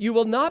sin, you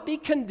will not be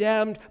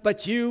condemned,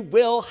 but you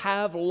will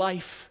have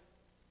life.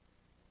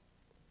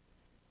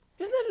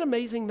 Isn't that an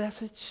amazing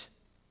message?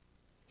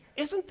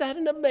 Isn't that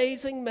an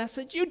amazing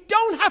message? You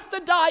don't have to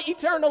die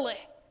eternally.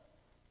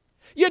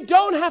 You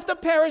don't have to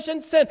perish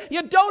in sin.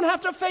 You don't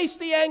have to face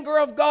the anger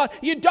of God.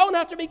 You don't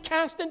have to be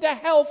cast into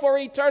hell for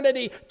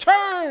eternity.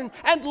 Turn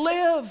and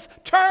live.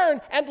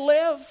 Turn and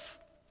live.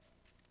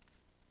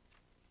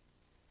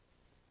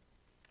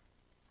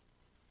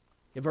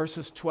 In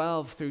verses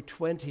 12 through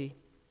 20,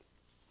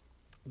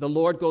 the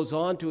Lord goes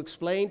on to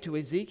explain to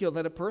Ezekiel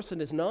that a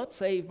person is not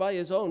saved by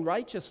his own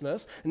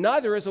righteousness,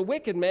 neither is a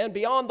wicked man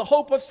beyond the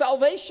hope of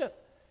salvation.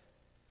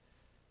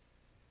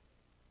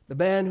 The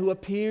man who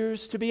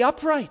appears to be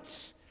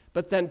upright,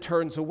 but then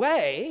turns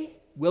away,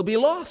 will be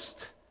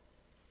lost.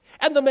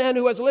 And the man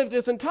who has lived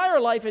his entire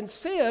life in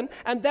sin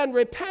and then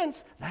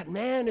repents, that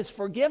man is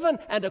forgiven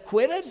and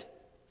acquitted.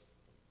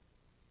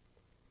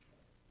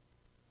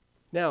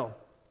 Now,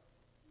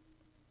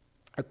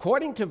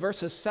 according to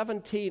verses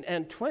 17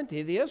 and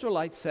 20, the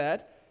Israelites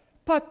said,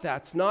 but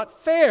that's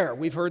not fair.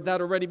 We've heard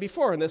that already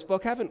before in this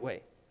book, haven't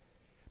we?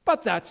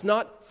 But that's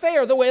not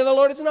fair. The way of the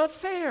Lord is not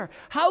fair.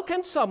 How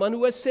can someone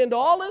who has sinned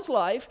all his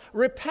life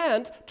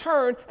repent,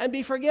 turn, and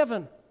be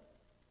forgiven?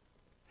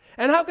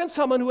 And how can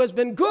someone who has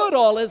been good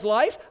all his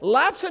life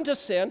lapse into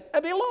sin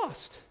and be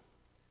lost?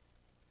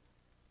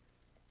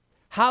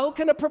 How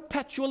can a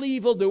perpetual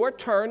evildoer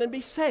turn and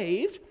be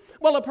saved?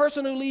 Well, a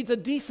person who leads a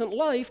decent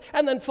life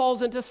and then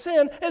falls into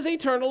sin is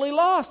eternally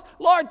lost.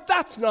 Lord,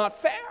 that's not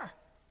fair.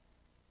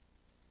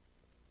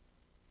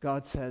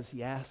 God says,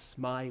 yes,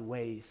 my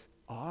ways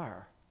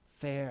are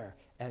fair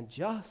and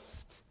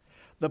just.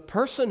 The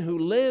person who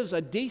lives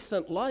a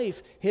decent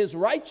life, his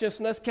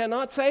righteousness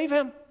cannot save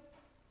him.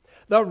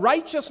 The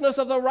righteousness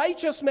of the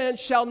righteous man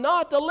shall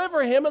not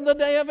deliver him in the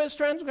day of his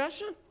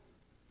transgression.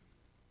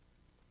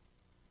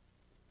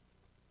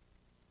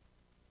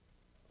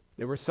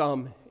 There were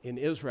some in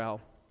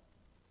Israel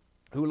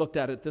who looked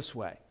at it this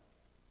way.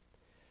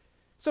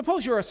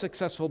 Suppose you're a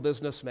successful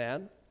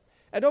businessman,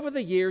 and over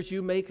the years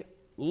you make a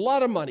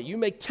lot of money. You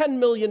make $10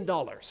 million.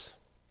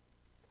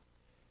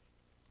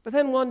 But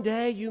then one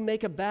day you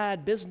make a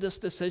bad business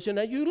decision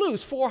and you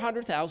lose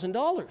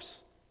 $400,000.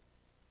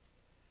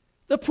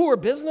 The poor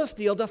business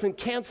deal doesn't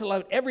cancel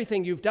out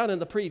everything you've done in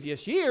the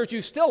previous years.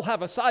 You still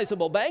have a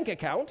sizable bank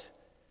account.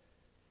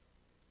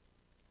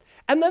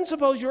 And then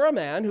suppose you're a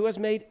man who has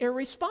made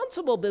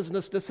irresponsible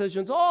business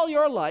decisions all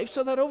your life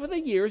so that over the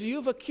years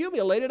you've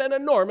accumulated an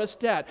enormous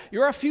debt.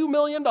 You're a few $1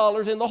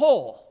 million in the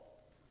hole.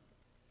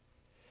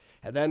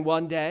 And then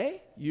one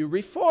day you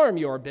reform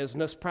your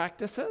business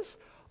practices.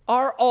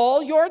 Are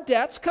all your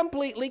debts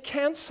completely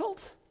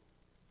canceled?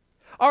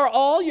 Are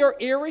all your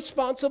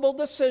irresponsible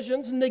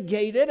decisions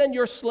negated and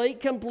your slate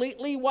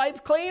completely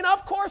wiped clean?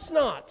 Of course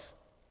not.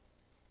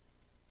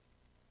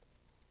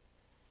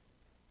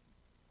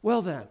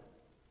 Well then,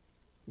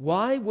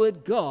 why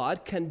would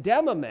God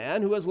condemn a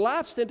man who has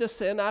lapsed into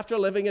sin after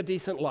living a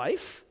decent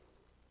life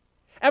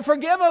and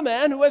forgive a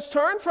man who has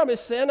turned from his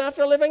sin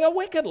after living a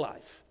wicked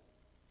life?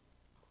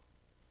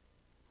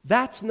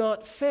 That's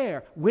not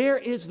fair. Where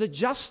is the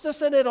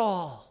justice in it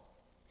all?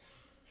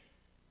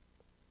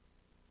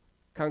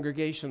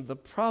 Congregation, the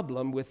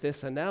problem with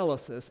this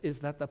analysis is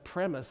that the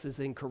premise is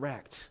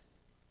incorrect.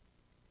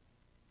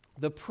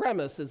 The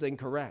premise is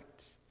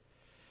incorrect.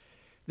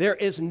 There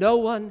is no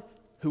one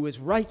who is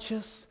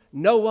righteous,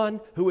 no one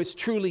who is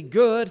truly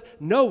good,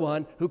 no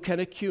one who can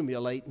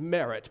accumulate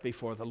merit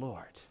before the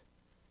Lord.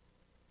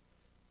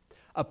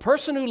 A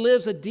person who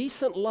lives a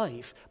decent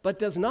life but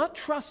does not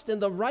trust in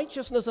the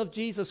righteousness of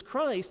Jesus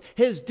Christ,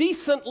 his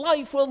decent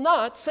life will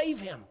not save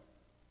him.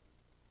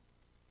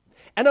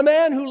 And a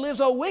man who lives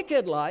a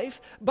wicked life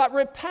but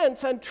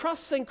repents and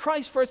trusts in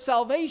Christ for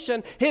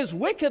salvation, his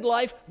wicked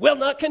life will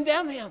not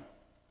condemn him.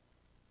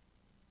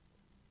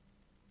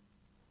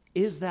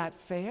 Is that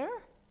fair?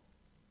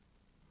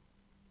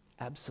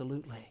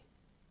 Absolutely.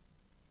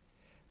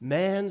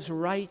 Man's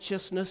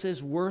righteousness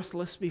is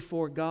worthless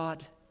before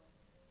God,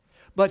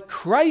 but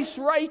Christ's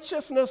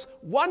righteousness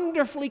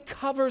wonderfully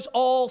covers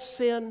all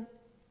sin.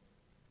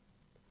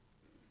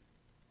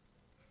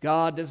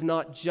 God does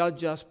not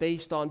judge us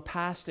based on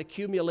past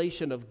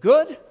accumulation of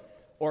good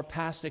or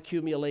past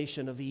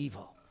accumulation of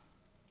evil.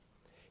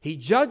 He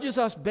judges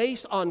us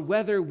based on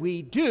whether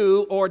we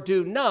do or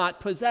do not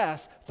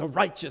possess the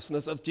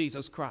righteousness of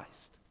Jesus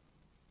Christ.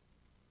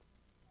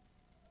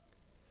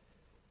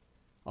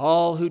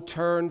 All who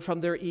turn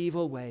from their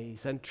evil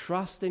ways and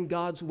trust in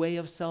God's way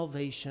of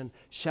salvation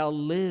shall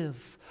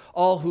live.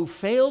 All who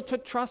fail to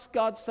trust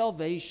God's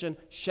salvation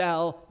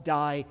shall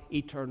die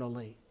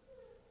eternally.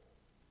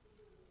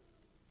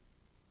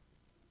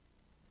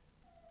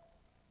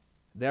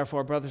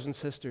 Therefore, brothers and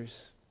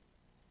sisters,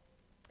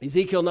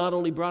 Ezekiel not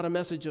only brought a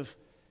message of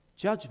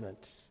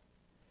judgment,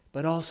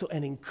 but also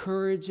an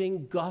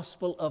encouraging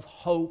gospel of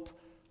hope,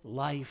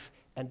 life,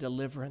 and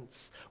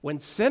deliverance. When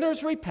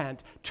sinners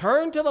repent,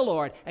 turn to the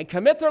Lord, and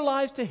commit their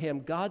lives to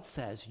Him, God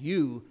says,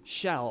 "You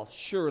shall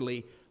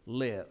surely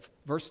live."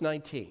 Verse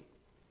 19.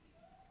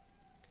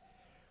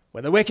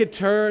 When the wicked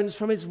turns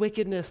from his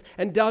wickedness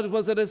and does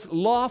what is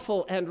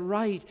lawful and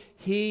right,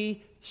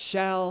 he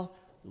shall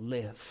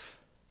live.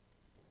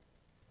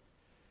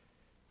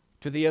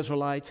 To the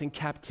Israelites in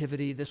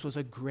captivity, this was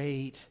a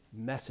great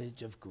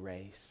message of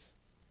grace.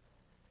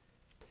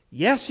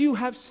 Yes, you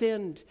have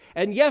sinned,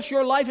 and yes,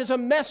 your life is a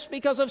mess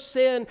because of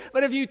sin,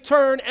 but if you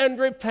turn and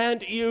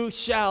repent, you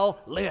shall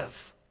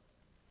live.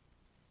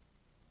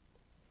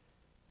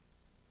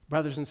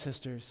 Brothers and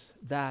sisters,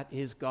 that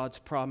is God's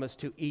promise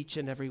to each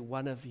and every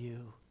one of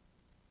you.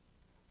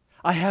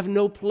 I have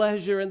no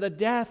pleasure in the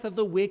death of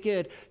the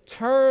wicked.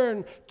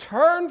 Turn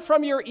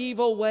from your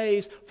evil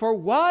ways, for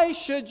why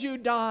should you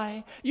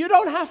die? You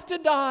don't have to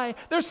die.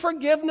 There's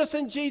forgiveness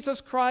in Jesus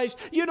Christ.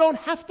 You don't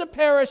have to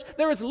perish.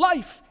 There is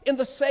life in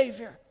the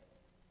Savior.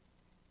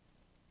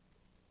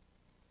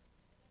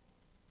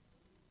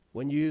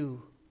 When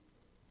you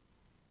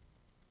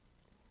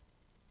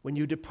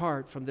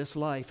depart from this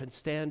life and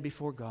stand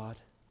before God,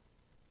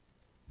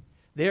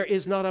 there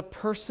is not a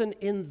person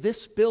in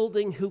this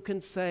building who can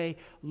say,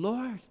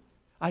 "Lord,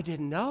 I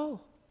didn't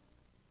know.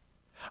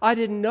 I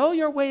didn't know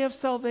your way of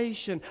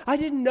salvation. I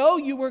didn't know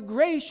you were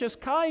gracious,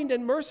 kind,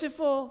 and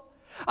merciful.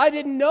 I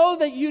didn't know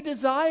that you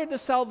desired the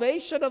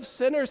salvation of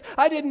sinners.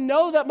 I didn't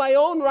know that my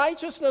own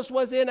righteousness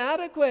was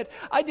inadequate.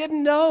 I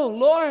didn't know,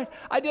 Lord,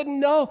 I didn't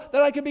know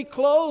that I could be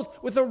clothed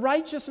with the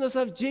righteousness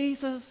of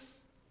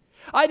Jesus.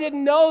 I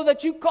didn't know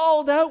that you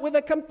called out with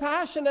a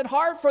compassionate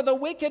heart for the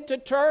wicked to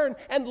turn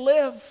and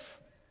live."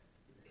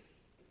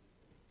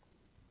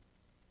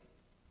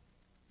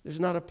 There's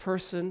not a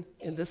person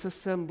in this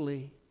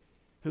assembly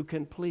who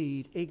can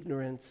plead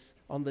ignorance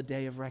on the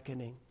day of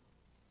reckoning.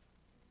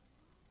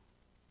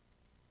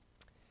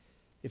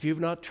 If you've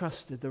not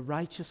trusted the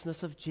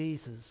righteousness of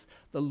Jesus,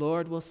 the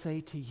Lord will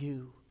say to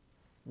you,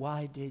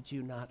 "Why did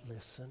you not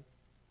listen?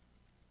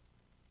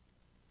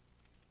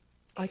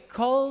 I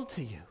called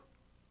to you.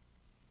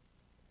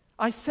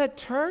 I said,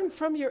 turn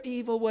from your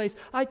evil ways.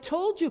 I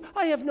told you,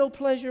 I have no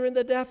pleasure in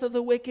the death of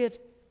the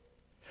wicked.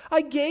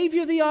 I gave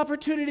you the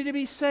opportunity to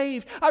be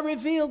saved. I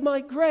revealed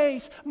my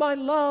grace, my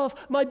love,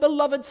 my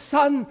beloved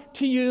Son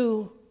to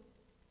you.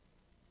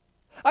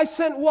 I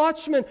sent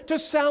watchmen to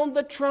sound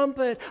the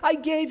trumpet. I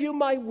gave you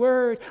my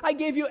word. I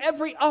gave you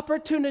every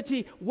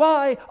opportunity.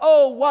 Why,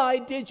 oh, why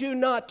did you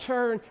not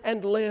turn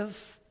and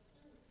live?"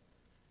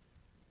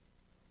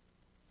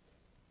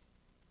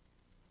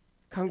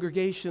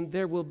 Congregation,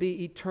 there will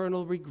be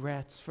eternal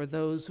regrets for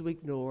those who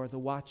ignore the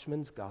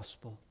watchman's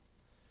gospel.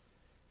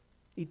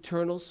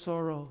 Eternal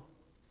sorrow.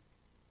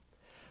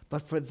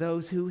 But for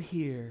those who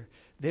hear,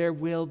 there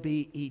will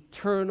be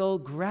eternal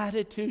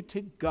gratitude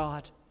to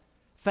God,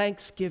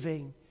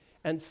 thanksgiving,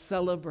 and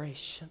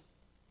celebration.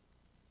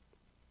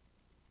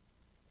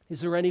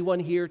 Is there anyone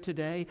here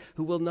today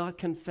who will not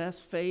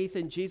confess faith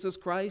in Jesus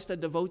Christ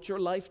and devote your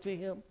life to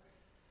Him?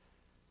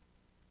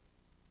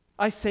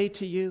 I say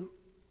to you,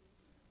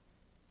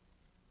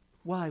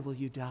 why will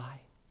you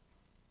die?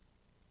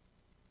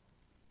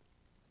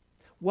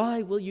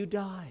 Why will you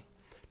die?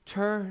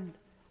 Turn,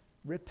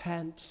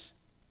 repent,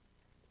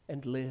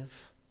 and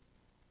live.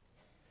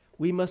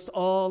 We must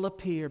all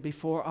appear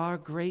before our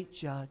great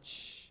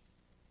Judge.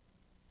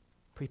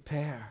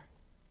 Prepare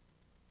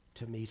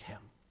to meet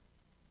Him.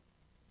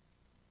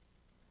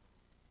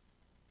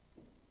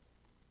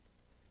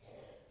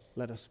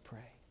 Let us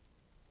pray.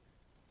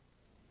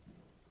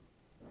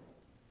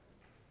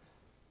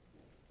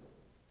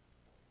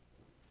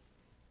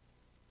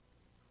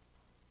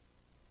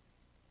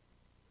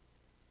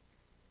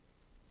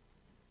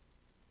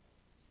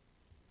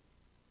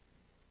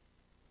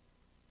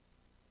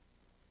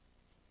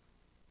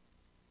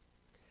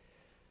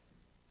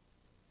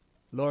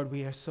 Lord,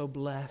 we are so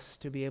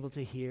blessed to be able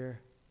to hear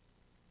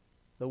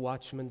the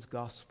Watchman's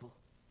gospel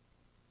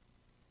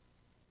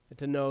and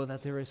to know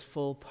that there is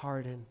full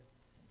pardon,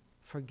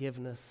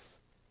 forgiveness,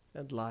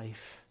 and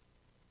life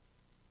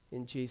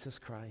in Jesus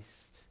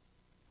Christ.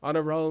 On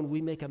our own,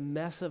 we make a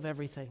mess of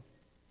everything.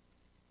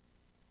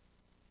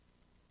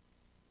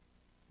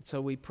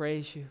 So we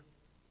praise you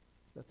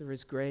that there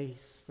is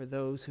grace for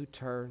those who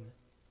turn,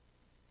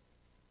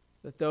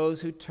 that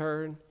those who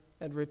turn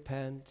and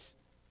repent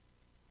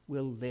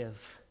will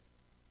live.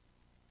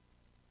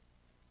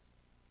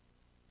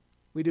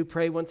 We do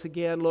pray once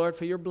again, Lord,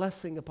 for your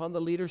blessing upon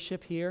the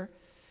leadership here,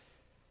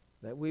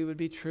 that we would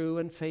be true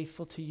and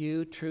faithful to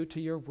you, true to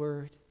your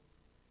word,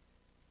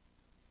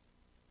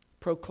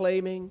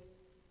 proclaiming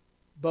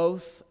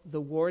both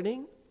the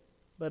warning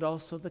but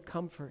also the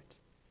comfort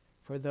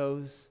for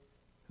those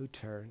who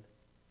turn.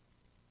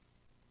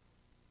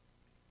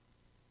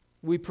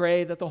 We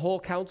pray that the whole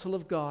counsel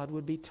of God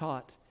would be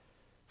taught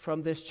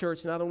from this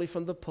church, not only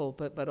from the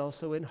pulpit, but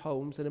also in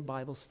homes and in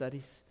Bible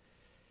studies.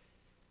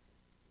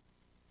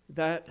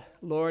 That,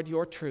 Lord,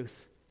 your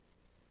truth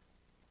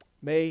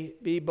may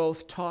be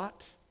both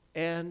taught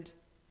and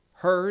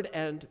heard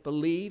and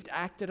believed,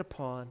 acted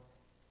upon,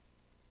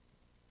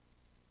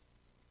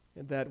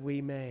 and that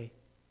we may,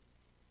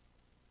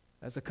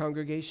 as a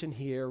congregation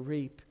here,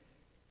 reap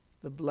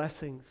the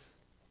blessings,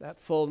 that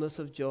fullness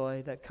of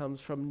joy that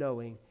comes from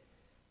knowing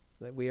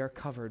that we are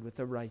covered with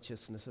the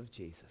righteousness of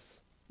Jesus,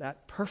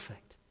 that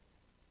perfect,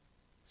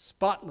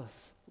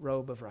 spotless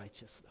robe of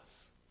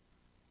righteousness.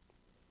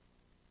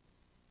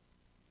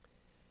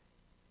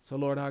 So,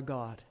 Lord our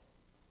God,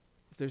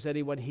 if there's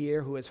anyone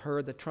here who has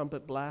heard the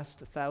trumpet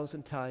blast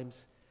 1,000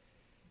 times,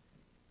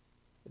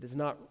 it is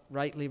not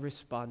rightly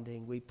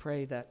responding, we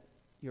pray that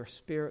your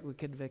Spirit would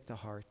convict the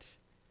heart.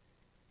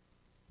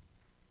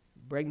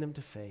 Bring them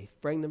to faith,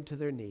 bring them to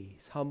their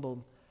knees, humble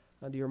them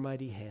under your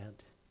mighty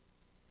hand,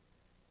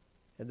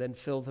 and then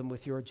fill them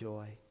with your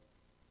joy.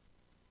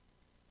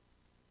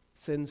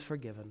 Sins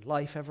forgiven,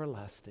 life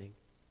everlasting.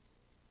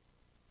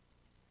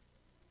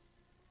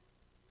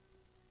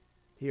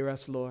 Hear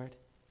us, Lord,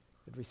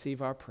 and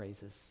receive our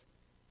praises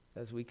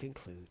as we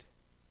conclude.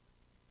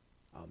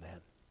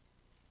 Amen.